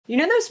You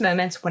know those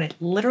moments when it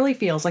literally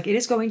feels like it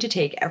is going to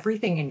take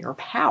everything in your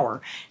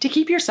power to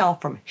keep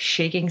yourself from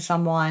shaking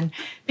someone?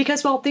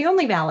 Because, well, the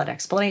only valid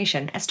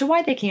explanation as to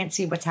why they can't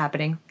see what's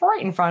happening right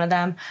in front of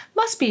them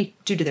must be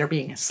due to their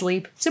being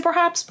asleep. So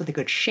perhaps with a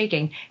good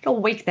shaking,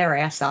 it'll wake their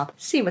ass up,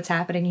 see what's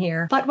happening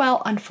here. But,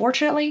 well,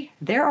 unfortunately,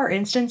 there are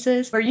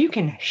instances where you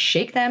can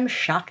shake them,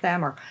 shock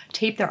them, or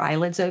tape their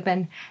eyelids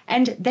open,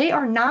 and they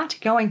are not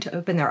going to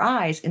open their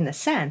eyes in the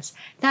sense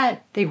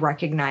that they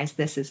recognize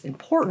this is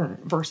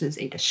important versus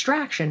a distraction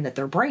that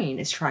their brain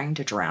is trying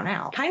to drown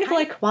out. Kind of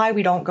like why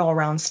we don't go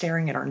around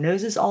staring at our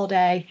noses all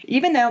day,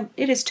 even though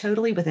it is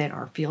totally within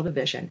our field of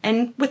vision,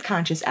 and with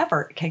conscious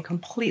effort can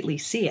completely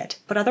see it.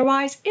 But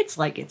otherwise, it's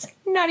like it's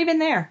not even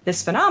there.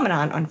 This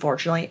phenomenon,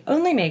 unfortunately,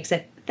 only makes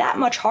it that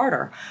much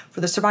harder for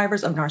the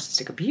survivors of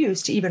narcissistic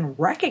abuse to even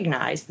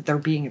recognize that they're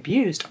being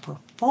abused for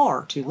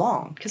far too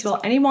long. Because,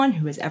 well, anyone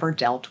who has ever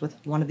dealt with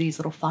one of these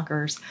little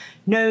fuckers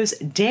knows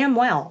damn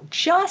well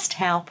just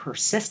how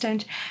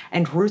persistent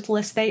and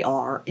ruthless they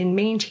are in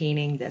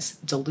maintaining this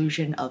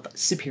delusion of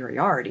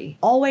superiority.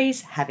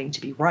 Always having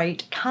to be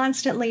right,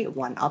 constantly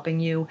one-upping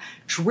you,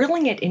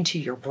 drilling it into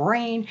your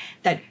brain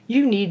that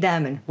you need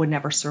them and would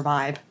never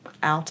survive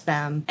without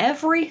them.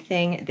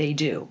 Everything they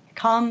do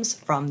comes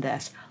from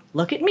this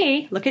look at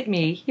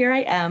me, here I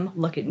am,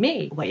 look at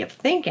me way of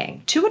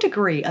thinking, to a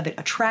degree of it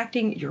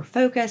attracting your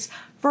focus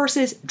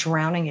versus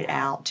drowning it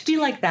out. To be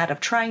like that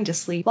of trying to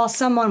sleep while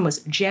someone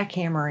was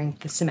jackhammering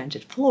the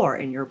cemented floor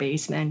in your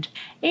basement.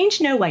 Ain't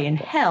no way in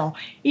hell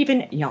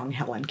even young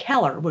Helen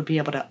Keller would be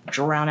able to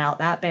drown out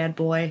that bad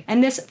boy.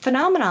 And this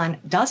phenomenon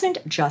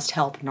doesn't just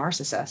help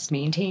narcissists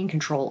maintain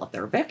control of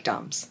their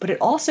victims, but it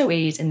also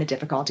aids in the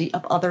difficulty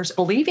of others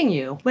believing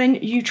you when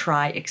you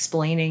try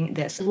explaining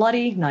this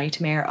bloody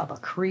nightmare of a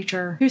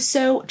creature who's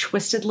so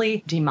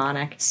twistedly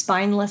demonic,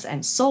 spineless,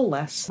 and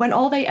soulless, when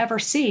all they ever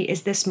see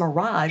is this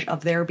mirage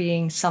of there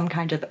being some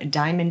kind of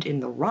diamond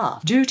in the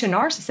rough, due to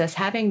narcissists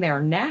having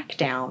their knack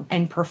down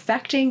and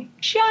perfecting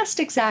just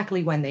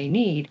exactly when they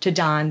need to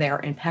don their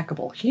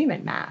impeccable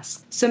human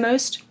mask. So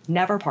most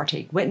never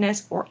partake,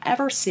 witness, or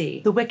ever see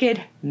the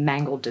wicked,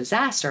 mangled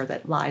disaster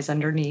that lies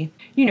underneath.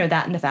 You know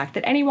that in the fact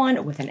that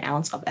anyone with an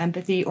ounce of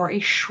empathy or a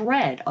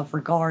shred of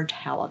regard to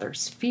how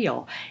others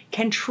feel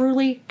can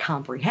truly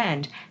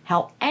comprehend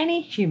how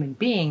any human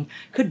being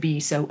could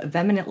be so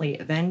vehemently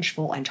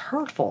vengeful and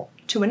hurtful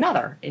to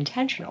another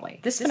intentionally.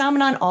 This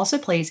phenomenon also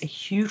plays a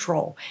huge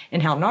role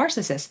in how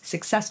narcissists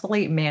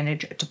successfully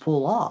manage to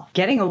pull off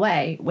getting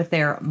away with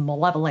their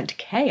malevolent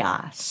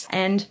chaos,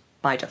 and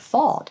by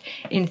default,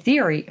 in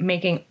theory,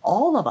 making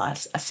all of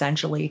us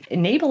essentially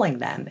enabling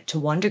them to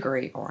one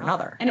degree or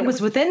another. And it was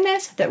within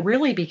this that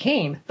really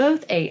became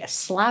both a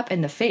slap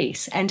in the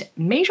face and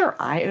major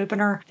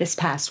eye-opener this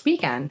past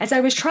weekend as I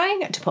was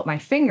trying to put my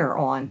finger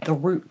on the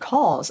root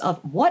cause of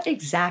what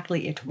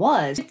exactly it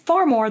was,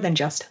 far more than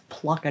just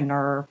pluck a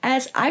nerve,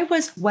 as I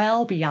was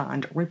well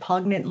beyond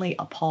repugnantly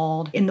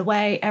appalled in the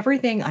way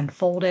everything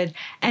unfolded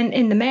and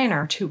in the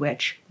manner to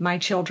which my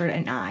children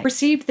and I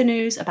received the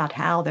news about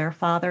how their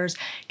fathers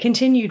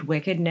continued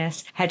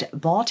wickedness had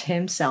bought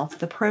himself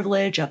the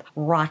privilege of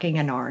rocking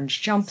an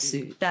orange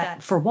jumpsuit.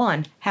 That, for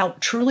one, how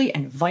truly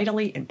and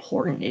vitally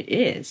important it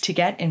is to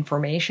get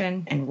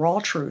information and raw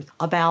truth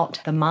about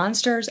the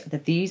monsters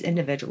that these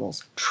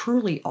individuals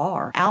truly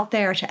are out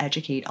there to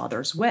educate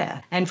others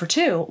with. And for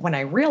two, when I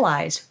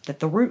realized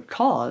that the root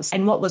cause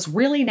and what was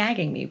really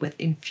nagging me with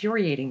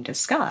infuriating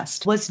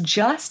disgust was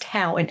just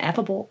how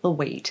ineffable the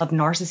weight of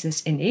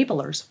narcissist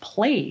enablers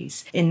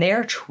plays in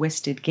their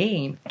twisted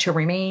game to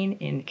remain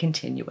in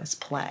continuous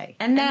play.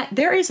 And that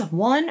there is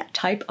one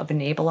type of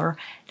enabler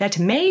that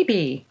may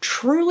be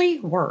truly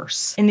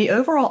worse in the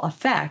overall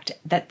effect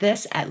that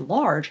this at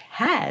large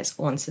has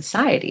on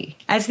society,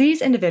 as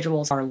these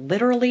individuals are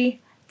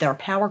literally their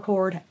power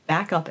cord,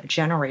 backup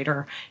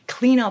generator,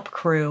 cleanup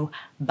crew,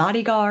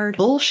 bodyguard,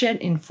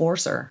 bullshit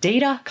enforcer,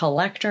 data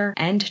collector,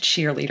 and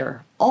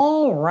cheerleader,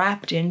 all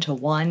wrapped into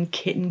one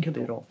kitten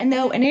caboodle. And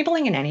though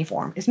enabling in any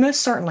form is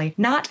most certainly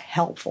not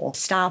helpful to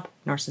stop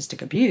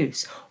narcissistic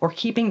abuse or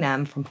keeping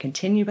them from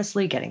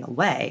continuously getting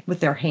away with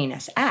their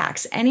heinous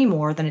acts any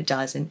more than it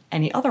does in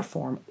any other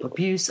form of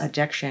abuse,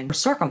 addiction, or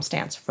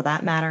circumstance for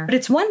that matter. But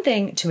it's one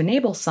thing to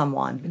enable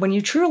someone when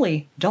you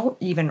truly don't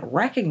even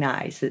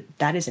recognize that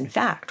that is in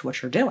fact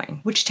what you're doing,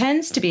 which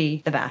tends to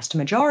be the vast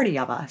majority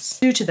of us,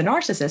 due to the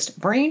narcissist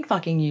brain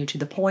fucking you to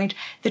the point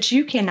that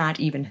you cannot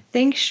even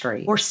think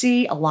straight or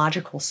see a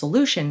logical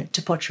solution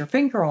to put your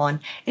finger on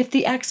if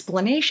the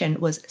explanation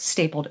was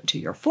stapled to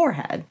your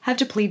forehead, have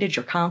depleted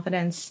your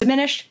confidence,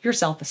 diminished your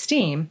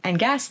self-esteem, and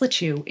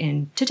gaslit you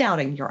into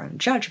doubting your own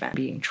judgment,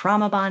 being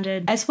trauma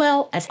bonded, as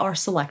well as our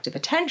selective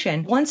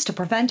attention wants to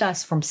prevent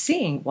us from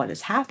seeing what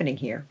is happening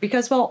here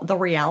because, well, the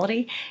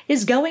reality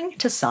is going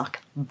to suck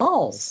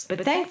balls.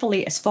 But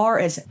thankfully, as far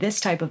as this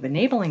type of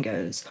enabling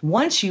goes,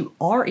 once you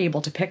are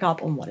able to pick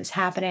up on what is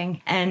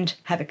happening and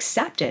have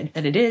accepted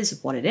that it is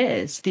what it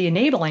is, the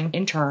enabling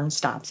in turn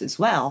stops as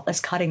well as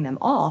cutting them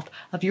off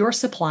of your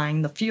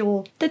supplying the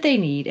fuel that they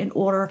need in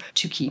order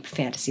to keep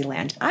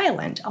Fantasyland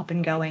Island up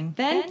and going.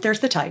 Then there's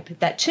the type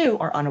that too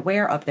are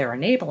unaware of their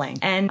enabling,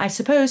 and I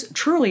suppose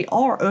truly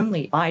are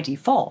only by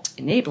default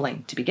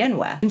enabling to begin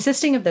with,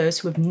 consisting of those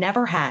who have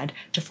never had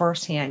to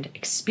firsthand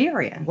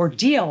experience or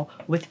deal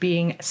with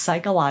being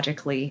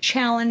psychologically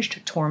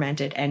challenged,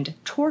 tormented, and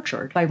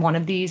tortured by one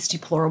of these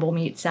deplorable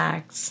meat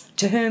sacks,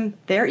 to whom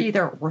their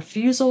either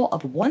refusal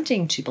of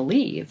wanting to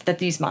believe that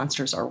these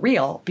monsters are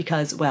real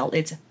because, well,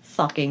 it's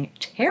fucking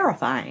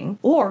terrifying,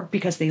 or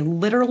because they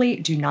literally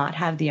do not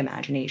have the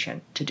imagination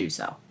to do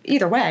so.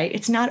 Either way,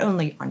 it's not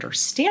only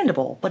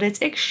understandable, but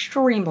it's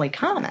extremely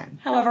common.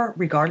 However,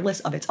 regardless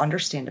of its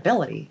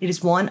understandability, it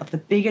is one of the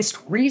biggest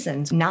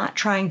reasons not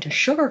trying to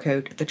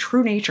sugarcoat the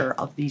true nature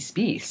of these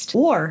beasts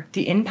or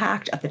the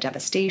impact of the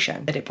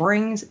devastation that it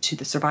brings to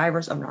the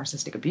survivors of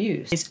narcissistic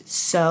abuse is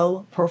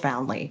so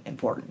profoundly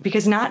important.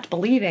 Because not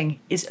believing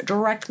is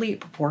directly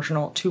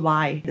proportional to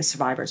why the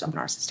survivors of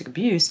narcissistic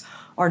abuse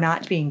are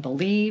not being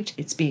believed,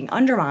 it's being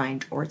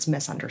undermined, or it's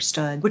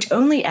misunderstood, which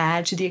only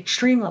add to the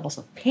extreme levels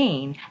of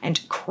pain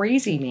and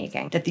crazy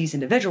making that these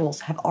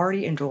individuals have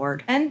already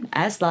endured, and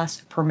as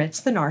thus permits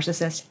the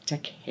narcissist to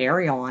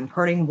carry on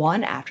hurting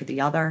one after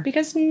the other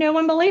because no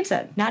one believes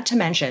it. Not to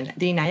mention,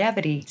 the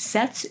naivety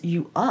sets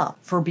you up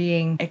for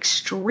being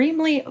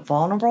extremely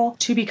vulnerable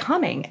to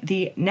becoming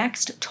the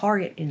next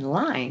target in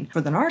line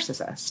for the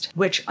narcissist,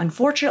 which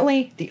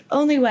unfortunately, the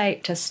only way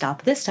to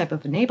stop this type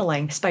of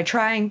enabling is by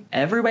trying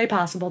every way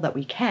possible that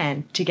we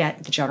can to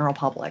get the general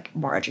public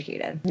more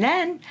educated. And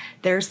then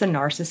there's the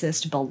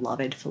narcissist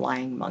beloved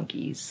flying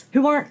monkeys,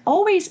 who aren't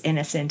always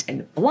innocent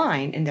and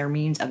blind in their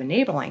means of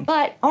enabling,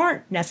 but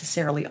aren't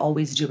necessarily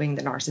always doing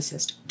the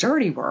narcissist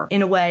dirty work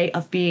in a way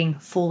of being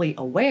fully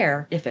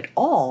aware, if at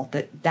all,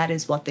 that that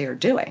is what they are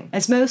doing.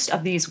 As most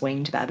of these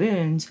winged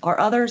baboons are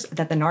others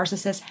that the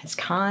narcissist has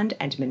conned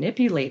and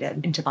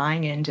manipulated into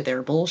buying into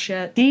their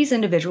bullshit, these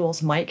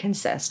individuals might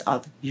consist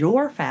of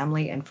your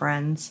family and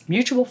friends,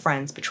 mutual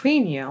friends between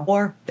you,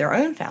 or their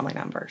own family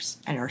members,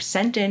 and are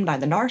sent in by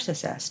the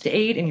narcissist to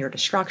aid in your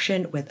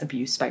destruction with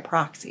abuse by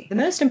proxy. The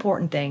most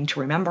important thing to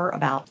remember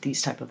about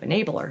these type of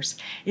enablers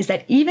is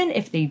that even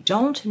if they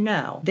don't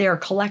know they are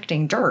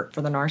collecting dirt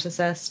for the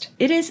narcissist,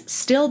 it is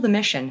still the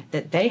mission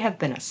that they have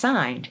been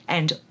assigned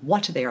and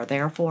what they are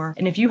there for.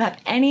 And if you have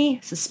any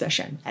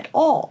suspicion at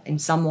all in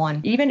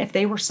someone, even if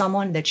they were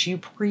someone that you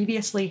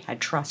previously had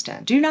trust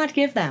in, do not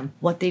give them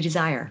what they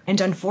desire. And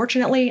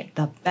unfortunately,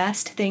 the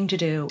best thing to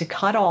do is to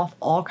cut off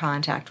all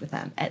contact with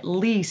them, at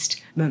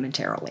least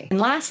momentarily. And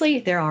lastly,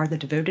 there are the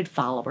devoted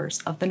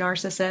followers of the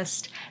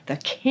narcissist, the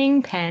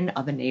kingpin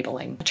of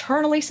enabling,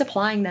 eternally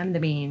supplying them the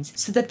means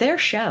so that their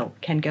show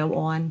can go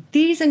on.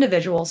 These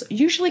individuals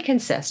usually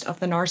consist of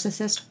the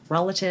narcissist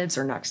relatives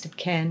or next of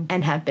kin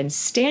and have been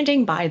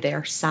standing by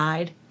their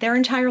side their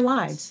entire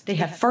lives. They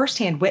have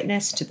firsthand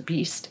witness to the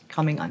beast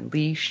coming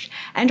unleashed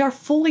and are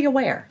fully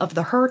aware of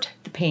the hurt,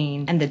 the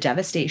pain, and the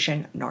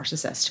devastation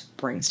narcissist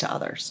brings to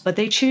others. But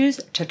they choose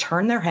to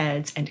turn their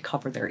heads and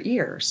cover their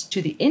ears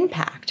to the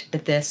impact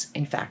that this,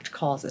 in fact,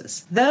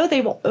 causes. Though they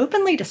will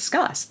openly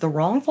discuss the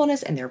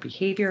wrongfulness in their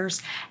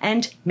behaviors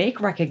and make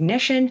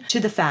recognition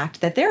to the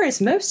fact that there is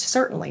most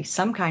certainly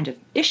some kind of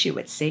issue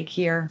at stake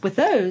here, with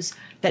those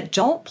that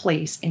don't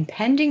place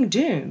impending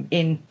doom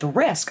in the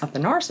risk of the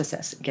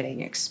narcissist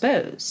getting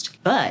exposed.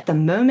 But the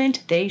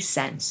moment they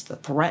sense the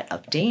threat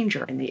of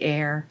danger in the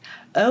air,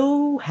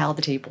 oh, how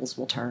the tables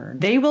will turn.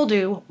 They will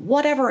do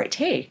whatever it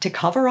takes to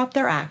cover up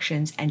their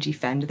actions and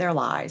defend their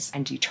lies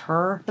and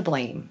deter the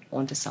blame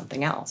onto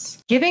something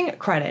else. Giving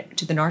credit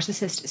to the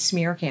narcissist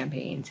smear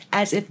campaigns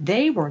as if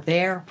they were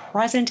there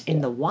present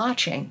in the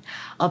watching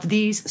of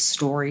these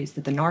stories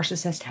that the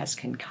narcissist has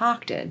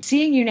concocted,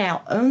 seeing you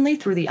now only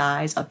through the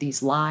eyes of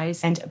these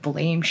lies and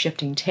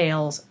blame-shifting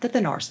tales that the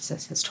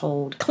narcissist has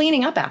told,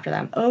 cleaning up after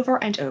them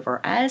over and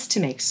over as to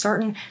make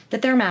certain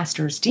that their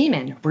master's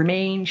demon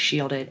remain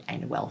shielded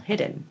and well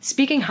hidden,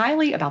 speaking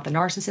highly about the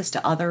narcissist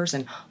to others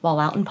and while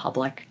out in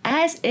public,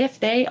 as if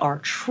they are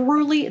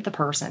truly the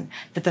person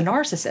that the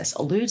narcissist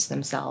alludes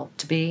themselves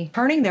to be,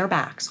 turning their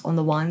backs on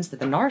the ones that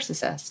the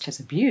narcissist has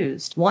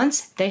abused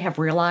once they have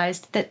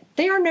realized that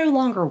they are no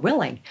longer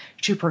willing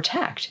to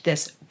protect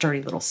this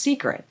dirty little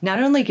secret.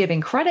 Not only giving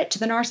credit to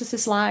the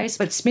narcissist's lies,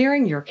 but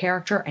smearing your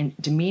character and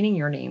demeaning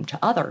your name to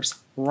others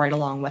right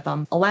along with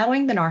them,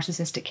 allowing the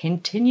narcissist to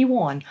continue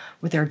on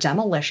with their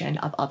demolition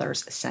of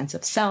others' sense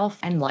of self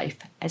and life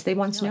as they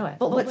once knew it.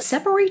 But what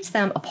separates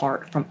them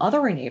apart from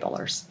other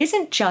enablers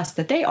isn't just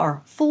that they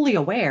are fully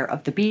aware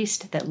of the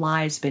beast that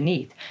lies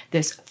beneath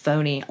this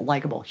phony,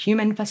 likable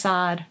human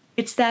facade.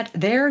 It's that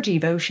their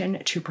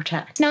devotion to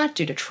protect, not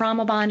due to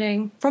trauma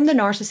bonding, from the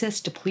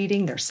narcissist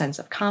depleting their sense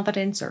of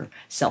confidence or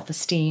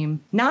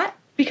self-esteem, not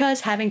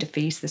because having to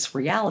face this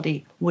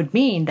reality would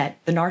mean that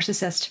the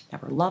narcissist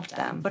never loved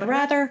them, but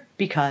rather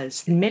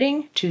because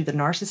admitting to the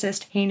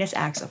narcissist heinous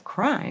acts of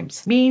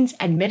crimes means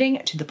admitting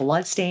to the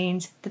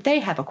bloodstains that they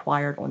have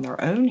acquired on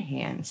their own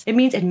hands. It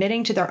means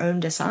admitting to their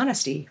own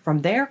dishonesty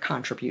from their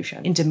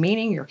contribution in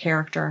demeaning your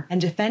character and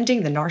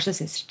defending the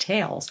narcissist's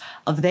tales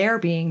of their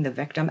being the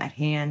victim at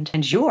hand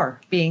and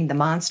your being the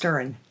monster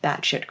and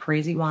batshit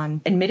crazy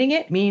one. Admitting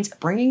it means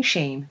bringing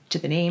shame to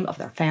the name of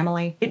their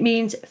family. It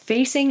means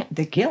facing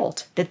the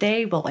guilt that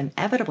they will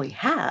inevitably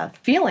have,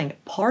 feeling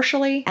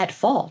partially at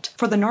fault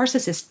for the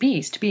narcissist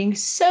beast being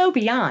so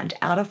beyond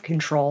out of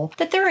control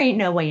that there ain't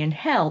no way in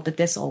hell that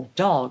this old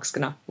dog's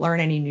gonna learn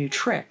any new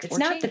tricks. It's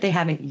not that they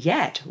haven't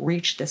yet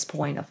reached this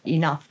point of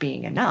enough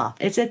being enough.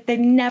 It's that they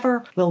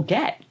never will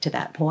get to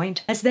that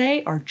point, as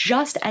they are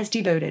just as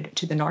devoted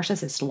to the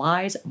narcissist's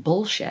lies,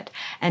 bullshit,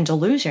 and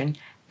delusion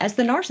as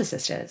the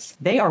narcissist is.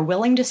 They are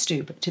willing to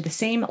stoop to the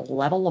same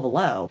level of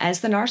low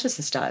as the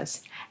narcissist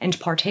does and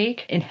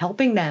partake in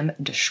helping them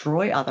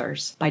destroy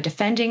others by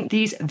defending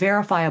these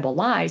verifiable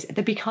lies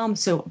that become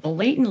so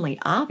blatantly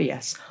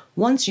obvious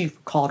once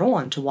you've caught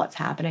on to what's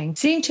happening,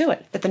 seeing to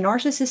it that the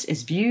narcissist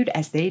is viewed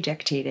as they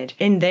dictated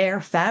in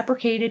their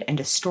fabricated and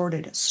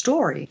distorted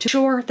story to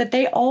ensure that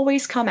they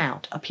always come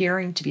out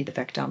appearing to be the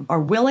victim,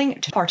 are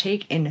willing to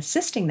partake in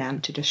assisting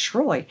them to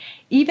destroy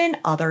even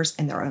others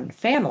in their own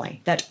family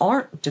that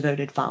aren't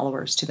devoted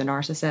followers to the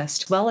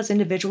narcissist, as well as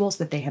individuals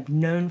that they have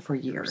known for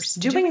years.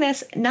 Doing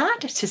this not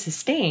to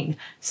sustain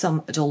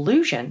some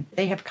delusion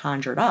they have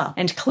conjured up,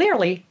 and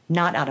clearly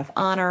not out of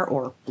honor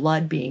or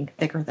blood being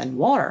thicker than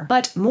water,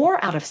 but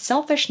more out of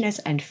selfishness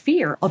and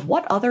fear of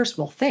what others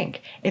will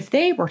think if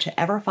they were to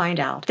ever find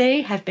out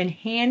they have been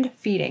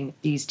hand-feeding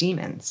these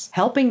demons,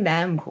 helping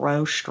them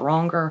grow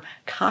stronger,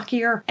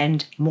 cockier,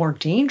 and more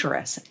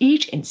dangerous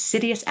each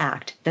insidious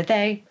act that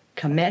they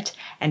commit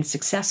and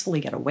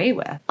successfully get away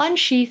with,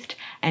 unsheathed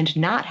and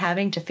not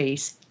having to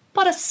face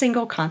but a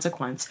single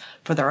consequence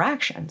for their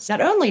actions.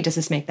 Not only does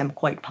this make them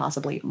quite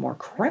possibly more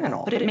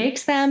criminal, but it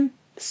makes them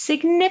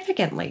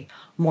significantly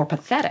more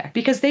pathetic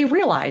because they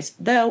realize,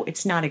 though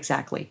it's not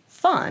exactly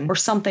fun or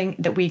something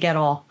that we get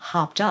all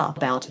hopped up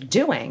about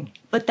doing,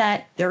 but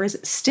that there is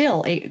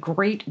still a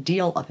great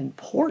deal of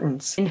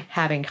importance in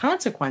having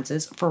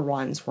consequences for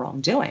one's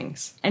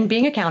wrongdoings and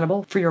being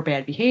accountable for your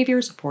bad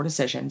behaviors, poor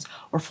decisions,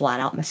 or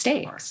flat-out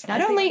mistakes. Not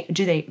only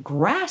do they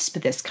grasp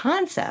this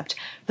concept,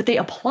 but they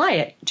apply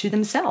it to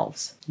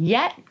themselves.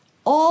 Yet,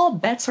 all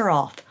bets are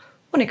off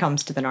when it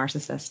comes to the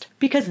narcissist,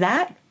 because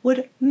that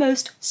would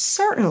most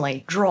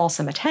certainly draw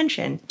some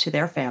attention to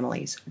their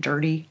family's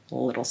dirty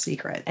little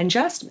secret. And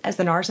just as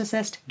the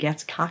narcissist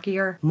gets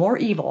cockier, more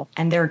evil,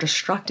 and their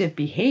destructive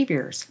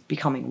behaviors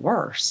becoming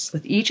worse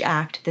with each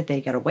act that they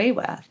get away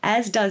with,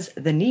 as does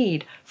the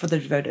need for the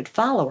devoted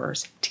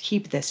followers to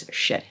keep this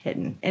shit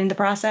hidden. In the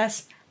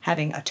process,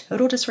 having a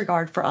total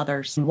disregard for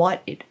others and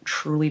what it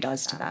truly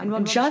does to them.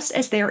 And just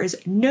as there is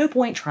no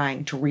point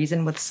trying to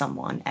reason with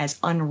someone as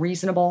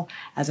unreasonable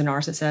as a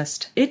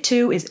narcissist, it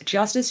too is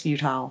just as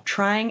futile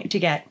trying to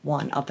get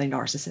one of the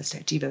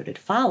narcissistic devoted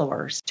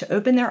followers to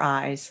open their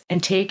eyes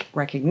and take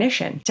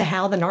recognition to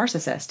how the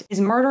narcissist is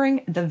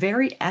murdering the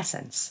very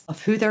essence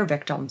of who their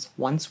victims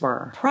once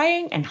were,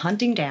 preying and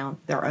hunting down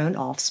their own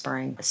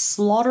offspring,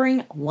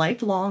 slaughtering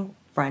lifelong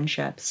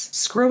friendships,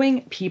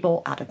 screwing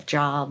people out of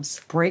jobs,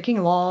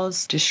 breaking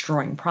laws,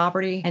 destroying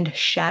property, and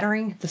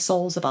shattering the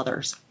souls of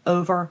others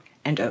over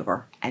and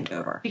over and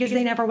over. Because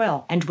they never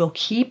will, and will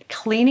keep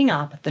cleaning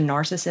up the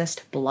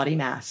narcissist bloody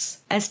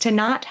mess, as to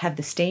not have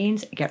the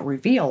stains get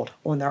revealed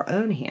on their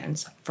own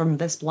hands from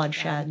this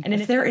bloodshed. And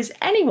if there is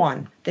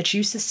anyone that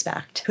you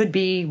suspect could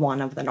be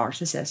one of the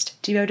narcissist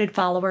devoted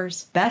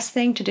followers, best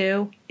thing to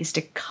do is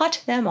to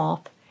cut them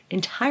off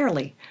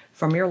entirely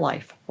from your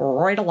life,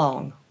 right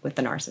along with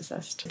the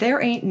narcissist.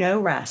 There ain't no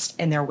rest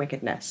in their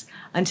wickedness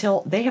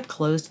until they have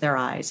closed their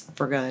eyes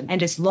for good.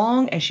 And as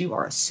long as you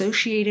are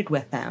associated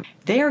with them,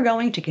 they are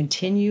going to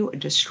continue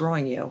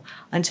destroying you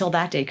until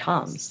that day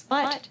comes.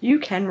 But you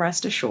can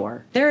rest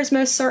assured, there is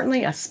most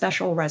certainly a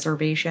special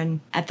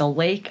reservation at the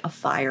lake of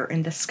fire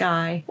in the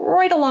sky,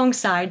 right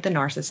alongside the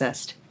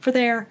narcissist, for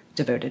their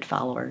devoted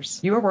followers.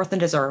 You are worth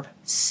and deserve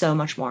so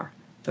much more.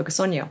 Focus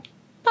on you.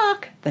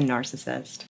 Fuck the narcissist.